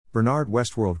Bernard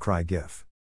Westworld cry gif.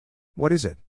 What is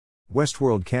it?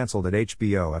 Westworld cancelled at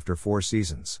HBO after 4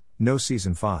 seasons, no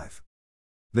season 5.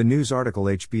 The news article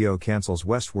HBO cancels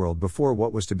Westworld before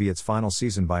what was to be its final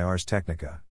season by Ars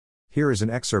Technica. Here is an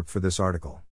excerpt for this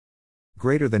article.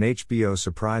 Greater than HBO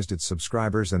surprised its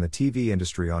subscribers and the TV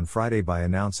industry on Friday by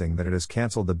announcing that it has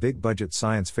cancelled the big-budget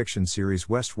science fiction series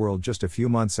Westworld just a few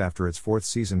months after its 4th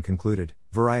season concluded,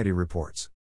 Variety reports.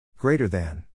 Greater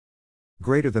than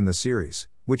the series,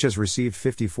 which has received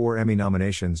 54 Emmy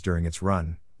nominations during its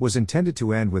run, was intended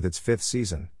to end with its 5th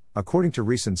season, according to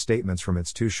recent statements from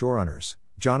its 2 showrunners,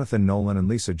 Jonathan Nolan and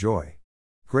Lisa Joy.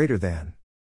 Greater than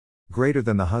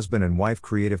the husband and wife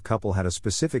creative couple had a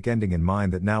specific ending in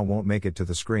mind that now won't make it to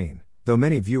the screen, though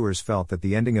many viewers felt that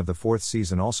the ending of the 4th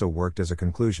season also worked as a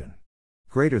conclusion.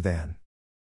 Greater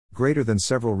than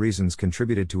several reasons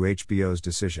contributed to HBO's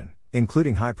decision,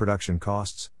 including high production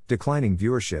costs, declining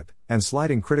viewership, and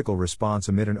sliding critical response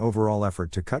amid an overall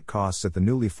effort to cut costs at the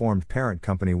newly formed parent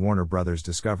company Warner Bros.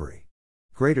 Discovery.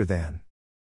 Greater than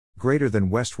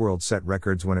Westworld set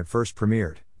records when it first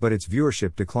premiered, but its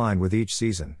viewership declined with each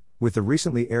season, with the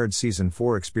recently aired season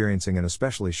 4 experiencing an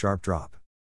especially sharp drop.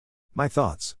 My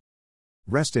thoughts.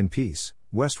 Rest in peace,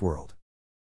 Westworld.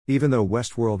 Even though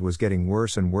Westworld was getting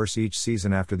worse and worse each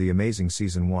season after the amazing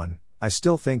season 1, I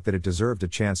still think that it deserved a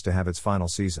chance to have its final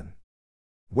season.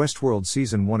 Westworld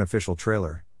Season 1 official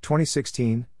trailer,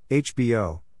 2016,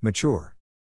 HBO, mature.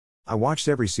 I watched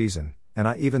every season, and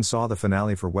I even saw the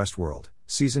finale for Westworld,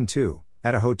 Season 2,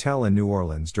 at a hotel in New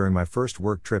Orleans during my first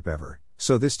work trip ever,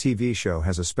 so this TV show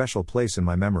has a special place in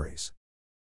my memories.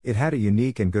 It had a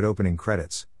unique and good opening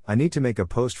credits, I need to make a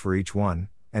post for each one,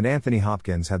 and Anthony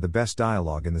Hopkins had the best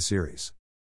dialogue in the series.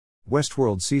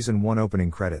 Westworld Season 1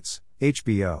 opening credits,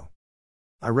 HBO.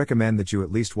 I recommend that you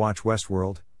at least watch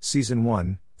Westworld, Season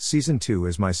 1, Season 2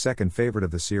 is my second favorite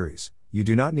of the series, you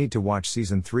do not need to watch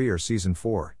Season 3 or Season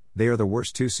 4, they are the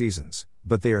worst 2 seasons,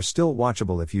 but they are still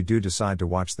watchable if you do decide to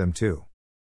watch them too.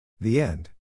 The end.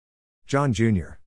 John Jr.